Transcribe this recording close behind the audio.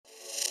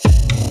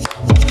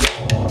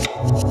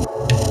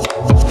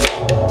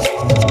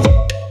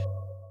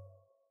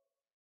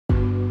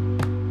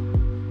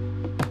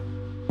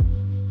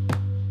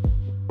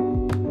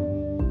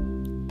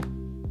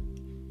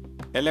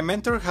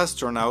Elementor has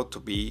turned out to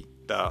be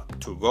the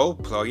to-go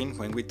plugin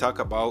when we talk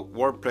about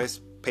WordPress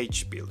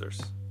page builders.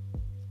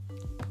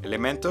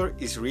 Elementor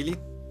is really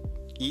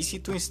easy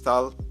to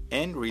install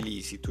and really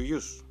easy to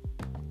use.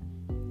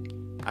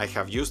 I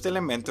have used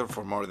Elementor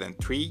for more than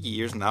 3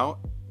 years now,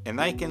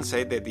 and I can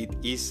say that it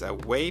is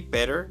way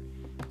better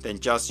than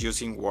just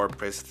using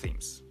WordPress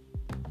themes.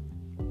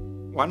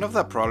 One of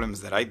the problems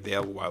that I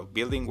dealt while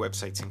building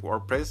websites in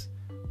WordPress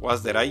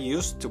was that I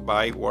used to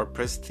buy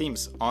WordPress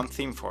themes on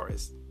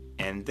ThemeForest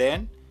and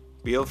then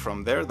build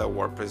from there the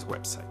WordPress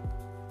website.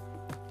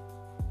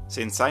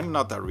 Since I'm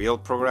not a real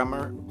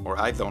programmer or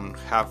I don't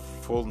have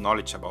full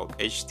knowledge about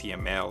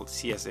HTML,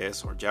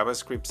 CSS or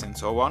JavaScript and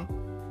so on,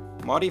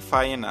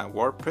 modifying a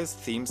WordPress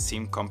theme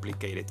seemed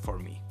complicated for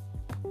me.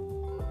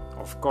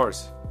 Of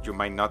course, you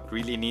might not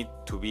really need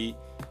to be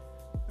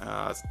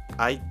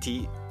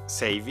IT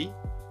savvy,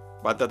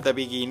 but at the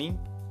beginning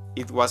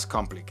it was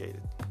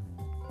complicated.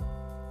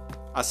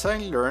 As I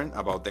learned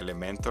about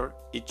Elementor,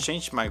 it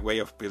changed my way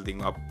of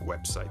building up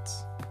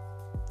websites.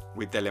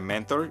 With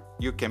Elementor,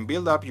 you can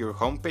build up your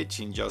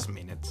homepage in just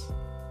minutes.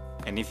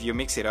 And if you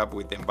mix it up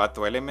with the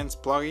Envato Elements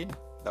plugin,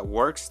 the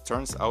work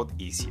turns out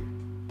easier.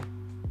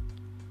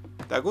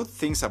 The good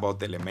things about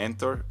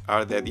Elementor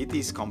are that it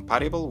is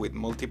compatible with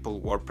multiple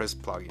WordPress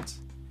plugins,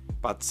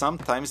 but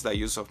sometimes the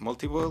use of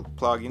multiple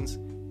plugins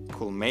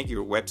could make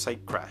your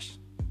website crash.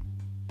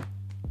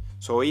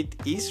 So it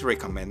is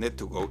recommended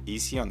to go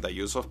easy on the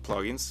use of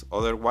plugins,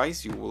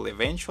 otherwise you will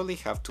eventually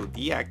have to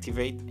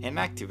deactivate and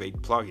activate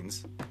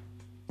plugins,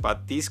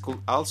 but this could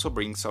also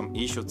bring some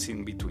issues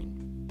in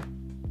between.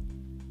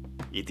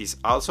 It is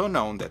also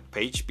known that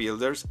page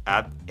builders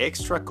add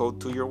extra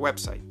code to your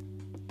website,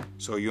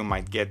 so you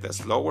might get a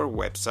slower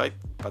website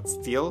but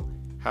still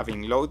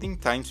having loading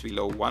times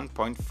below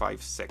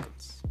 1.5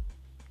 seconds.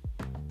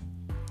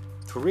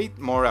 To read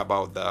more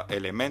about the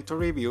Elementor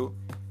review,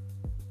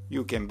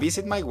 you can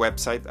visit my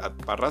website at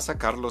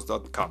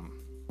barrazacarlos.com.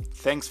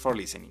 Thanks for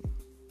listening.